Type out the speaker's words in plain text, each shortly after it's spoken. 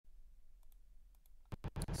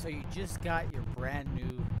So you just got your brand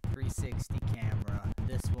new 360 camera.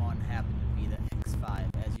 This one happened to be the X5.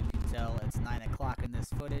 As you can tell, it's 9 o'clock in this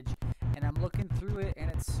footage, and I'm looking through it and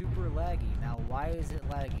it's super laggy. Now, why is it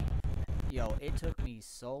laggy? Yo, it took me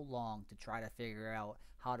so long to try to figure out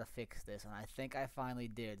how to fix this, and I think I finally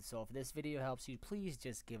did. So if this video helps you, please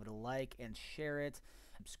just give it a like and share it.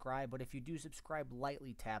 Subscribe, but if you do subscribe,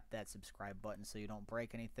 lightly tap that subscribe button so you don't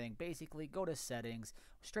break anything. Basically, go to settings,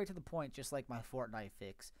 straight to the point, just like my Fortnite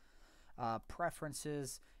fix.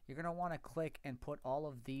 Preferences, you're going to want to click and put all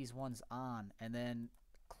of these ones on, and then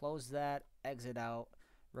close that, exit out.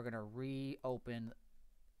 We're going to reopen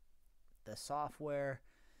the software,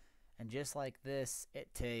 and just like this,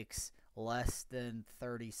 it takes less than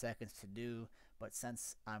 30 seconds to do, but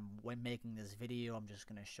since when making this video, I'm just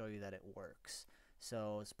going to show you that it works.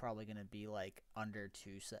 So it's probably going to be like under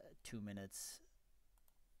 2 minutes,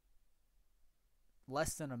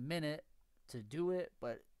 less than a minute to do it,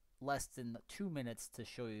 but less than 2 minutes to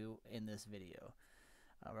show you in this video.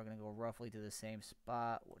 We're going to go roughly to the same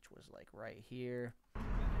spot, which was like right here. And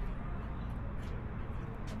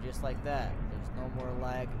just like that, there's no more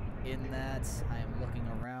lag in that. I am looking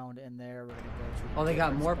around in there. We're going to go to Oh, they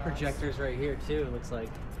got more projectors right here too, it looks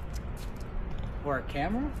like. Or a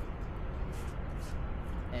camera?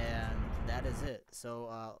 And that is it.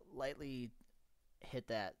 So lightly hit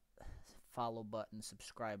that follow button,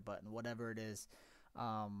 subscribe button, whatever it is.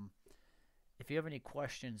 If you have any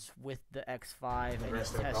questions with the X5 and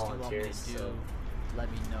this test you want me to do, let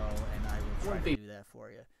me know and I will try to do that for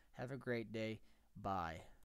you. Have a great day. Bye.